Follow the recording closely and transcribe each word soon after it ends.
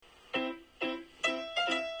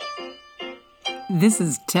This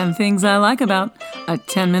is 10 Things I Like About, a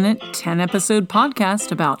 10-minute, 10-episode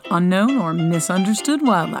podcast about unknown or misunderstood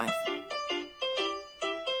wildlife.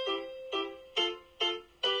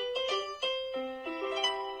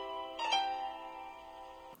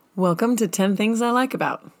 Welcome to 10 Things I Like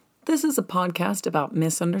About. This is a podcast about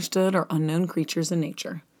misunderstood or unknown creatures in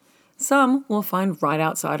nature. Some we'll find right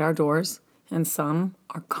outside our doors, and some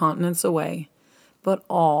are continents away, but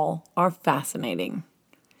all are fascinating.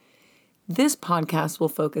 This podcast will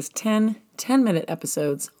focus 10 10-minute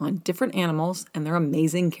episodes on different animals and their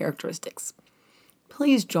amazing characteristics.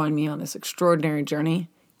 Please join me on this extraordinary journey.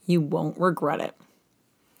 You won't regret it.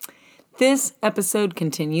 This episode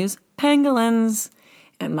continues pangolins,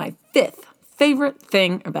 and my fifth favorite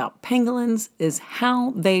thing about pangolins is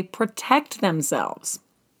how they protect themselves.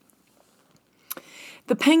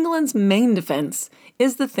 The pangolin's main defense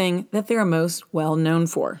is the thing that they are most well known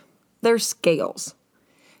for, their scales.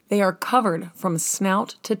 They are covered from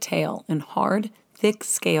snout to tail in hard, thick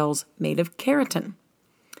scales made of keratin.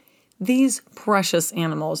 These precious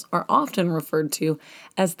animals are often referred to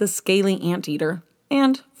as the scaly anteater,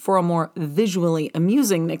 and, for a more visually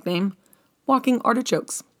amusing nickname, walking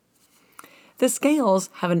artichokes. The scales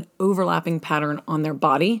have an overlapping pattern on their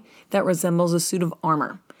body that resembles a suit of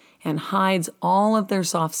armor and hides all of their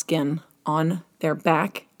soft skin on their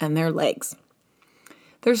back and their legs.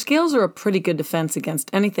 Their scales are a pretty good defense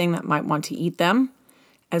against anything that might want to eat them,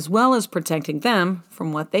 as well as protecting them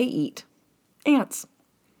from what they eat, ants.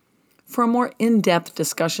 For a more in-depth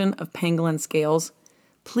discussion of pangolin scales,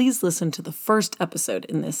 please listen to the first episode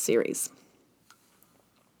in this series.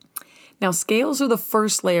 Now, scales are the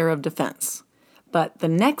first layer of defense, but the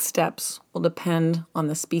next steps will depend on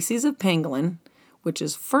the species of pangolin, which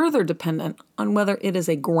is further dependent on whether it is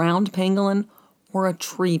a ground pangolin or a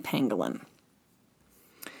tree pangolin.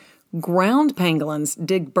 Ground pangolins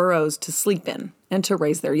dig burrows to sleep in and to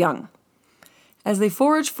raise their young. As they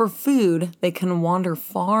forage for food, they can wander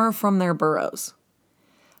far from their burrows.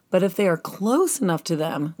 But if they are close enough to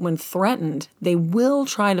them when threatened, they will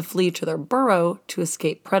try to flee to their burrow to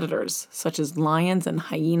escape predators, such as lions and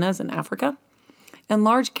hyenas in Africa, and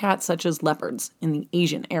large cats such as leopards in the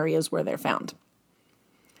Asian areas where they're found.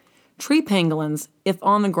 Tree pangolins, if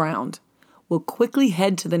on the ground, will quickly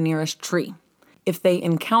head to the nearest tree. If they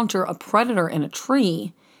encounter a predator in a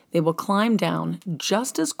tree, they will climb down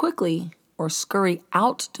just as quickly or scurry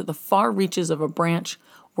out to the far reaches of a branch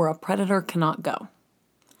where a predator cannot go.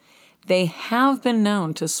 They have been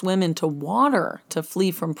known to swim into water to flee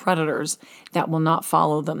from predators that will not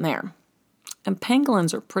follow them there. And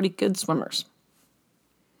pangolins are pretty good swimmers.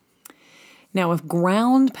 Now, if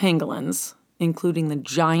ground pangolins, including the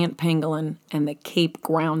giant pangolin and the Cape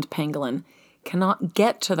ground pangolin, cannot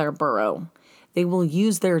get to their burrow, they will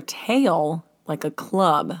use their tail like a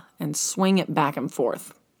club and swing it back and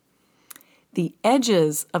forth. The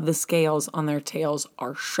edges of the scales on their tails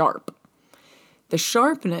are sharp. The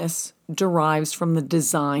sharpness derives from the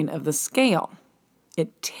design of the scale.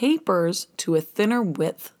 It tapers to a thinner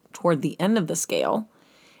width toward the end of the scale,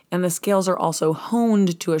 and the scales are also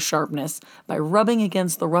honed to a sharpness by rubbing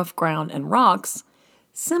against the rough ground and rocks,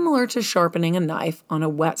 similar to sharpening a knife on a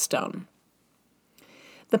whetstone.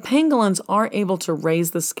 The pangolins are able to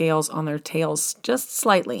raise the scales on their tails just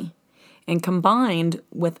slightly, and combined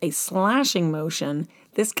with a slashing motion,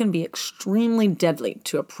 this can be extremely deadly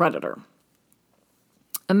to a predator.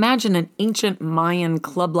 Imagine an ancient Mayan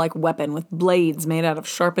club-like weapon with blades made out of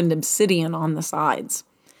sharpened obsidian on the sides.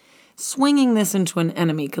 Swinging this into an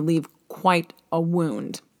enemy could leave quite a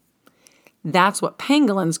wound. That's what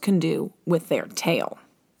pangolins can do with their tail.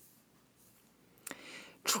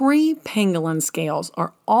 Tree pangolin scales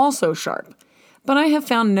are also sharp, but I have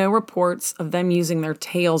found no reports of them using their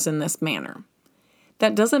tails in this manner.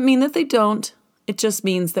 That doesn't mean that they don't, it just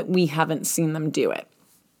means that we haven't seen them do it.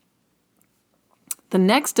 The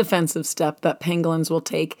next defensive step that pangolins will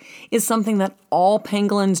take is something that all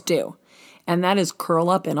pangolins do, and that is curl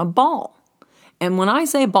up in a ball. And when I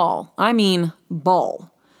say ball, I mean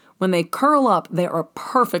ball. When they curl up, they are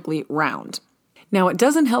perfectly round. Now, it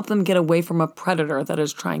doesn't help them get away from a predator that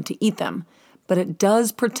is trying to eat them, but it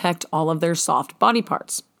does protect all of their soft body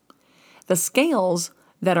parts. The scales,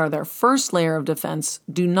 that are their first layer of defense,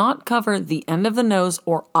 do not cover the end of the nose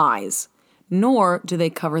or eyes, nor do they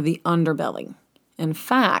cover the underbelly. In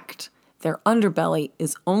fact, their underbelly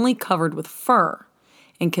is only covered with fur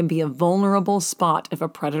and can be a vulnerable spot if a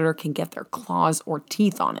predator can get their claws or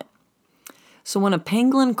teeth on it. So when a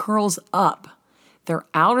pangolin curls up, their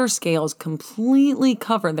outer scales completely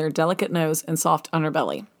cover their delicate nose and soft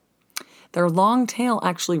underbelly. Their long tail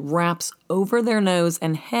actually wraps over their nose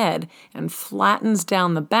and head and flattens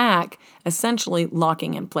down the back, essentially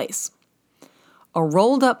locking in place. A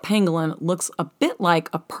rolled-up pangolin looks a bit like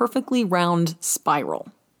a perfectly round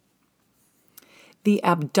spiral. The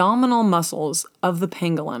abdominal muscles of the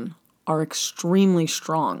pangolin are extremely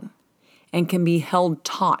strong and can be held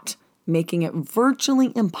taut, making it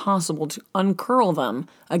virtually impossible to uncurl them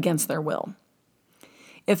against their will.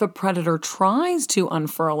 If a predator tries to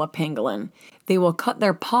unfurl a pangolin, they will cut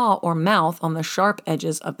their paw or mouth on the sharp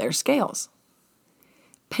edges of their scales.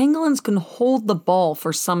 Pangolins can hold the ball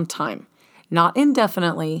for some time, not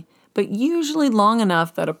indefinitely, but usually long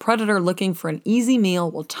enough that a predator looking for an easy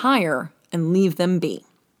meal will tire and leave them be.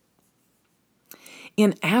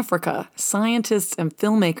 In Africa, scientists and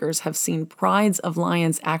filmmakers have seen prides of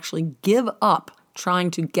lions actually give up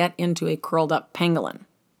trying to get into a curled-up pangolin.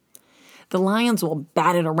 The lions will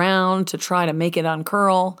bat it around to try to make it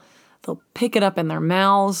uncurl. They'll pick it up in their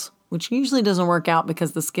mouths, which usually doesn't work out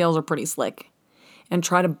because the scales are pretty slick, and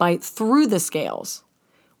try to bite through the scales,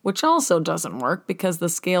 which also doesn't work because the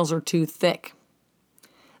scales are too thick.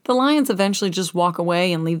 The lions eventually just walk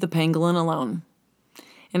away and leave the pangolin alone.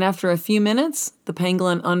 And after a few minutes, the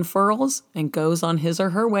pangolin unfurls and goes on his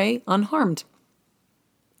or her way unharmed.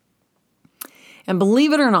 And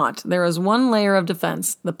believe it or not, there is one layer of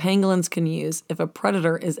defense the pangolins can use if a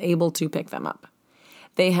predator is able to pick them up.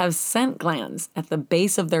 They have scent glands at the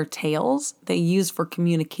base of their tails they use for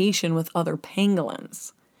communication with other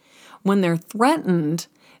pangolins. When they're threatened,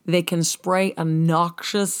 they can spray a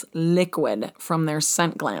noxious liquid from their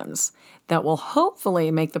scent glands that will hopefully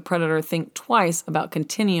make the predator think twice about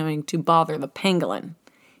continuing to bother the pangolin.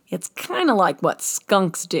 It's kind of like what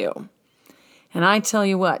skunks do. And I tell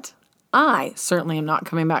you what, I certainly am not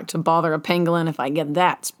coming back to bother a pangolin if I get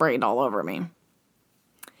that sprayed all over me.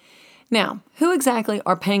 Now, who exactly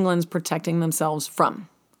are pangolins protecting themselves from?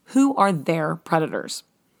 Who are their predators?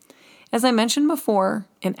 As I mentioned before,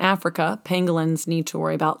 in Africa, pangolins need to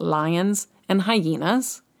worry about lions and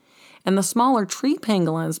hyenas, and the smaller tree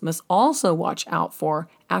pangolins must also watch out for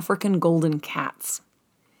African golden cats.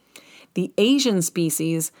 The Asian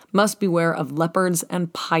species must beware of leopards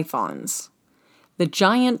and pythons. The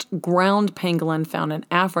giant ground pangolin found in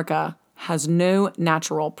Africa has no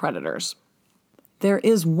natural predators. There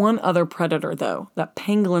is one other predator, though, that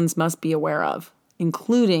pangolins must be aware of,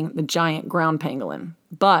 including the giant ground pangolin.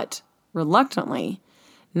 But, reluctantly,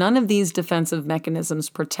 none of these defensive mechanisms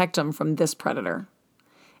protect them from this predator,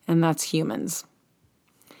 and that's humans.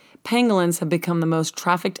 Pangolins have become the most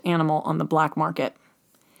trafficked animal on the black market.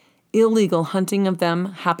 Illegal hunting of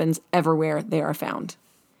them happens everywhere they are found.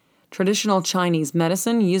 Traditional Chinese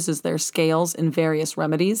medicine uses their scales in various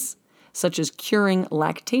remedies, such as curing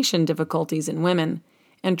lactation difficulties in women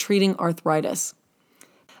and treating arthritis.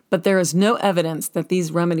 But there is no evidence that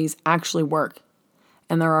these remedies actually work,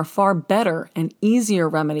 and there are far better and easier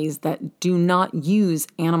remedies that do not use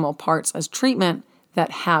animal parts as treatment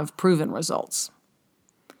that have proven results.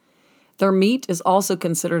 Their meat is also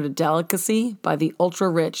considered a delicacy by the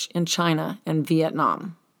ultra-rich in China and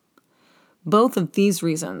Vietnam. Both of these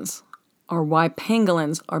reasons are why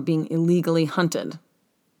pangolins are being illegally hunted.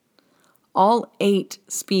 All 8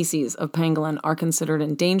 species of pangolin are considered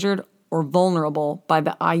endangered or vulnerable by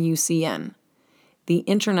the IUCN, the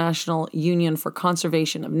International Union for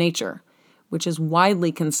Conservation of Nature, which is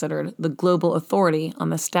widely considered the global authority on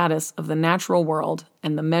the status of the natural world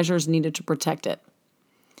and the measures needed to protect it.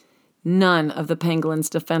 None of the pangolin's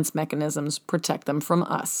defense mechanisms protect them from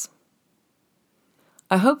us.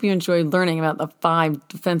 I hope you enjoyed learning about the 5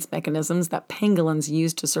 defense mechanisms that pangolins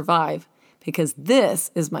use to survive, because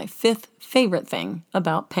this is my 5th favorite thing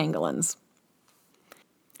about pangolins.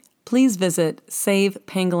 Please visit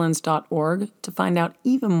savepangolins.org to find out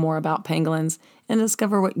even more about pangolins and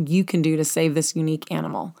discover what you can do to save this unique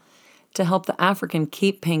animal. To help the African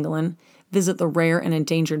Cape pangolin, visit the Rare and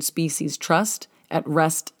Endangered Species Trust at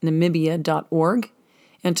restnamibia.org.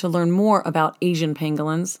 And to learn more about Asian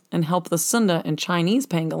pangolins and help the Sunda and Chinese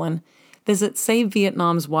pangolin, visit Save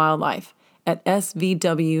Vietnam's Wildlife at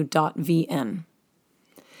svw.vn.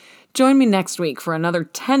 Join me next week for another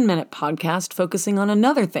 10-minute podcast focusing on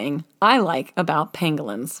another thing I like about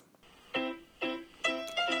pangolins.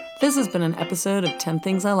 This has been an episode of 10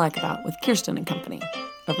 Things I Like About with Kirsten and Company.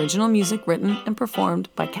 Original music written and performed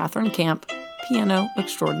by Catherine Camp, piano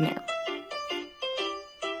extraordinaire.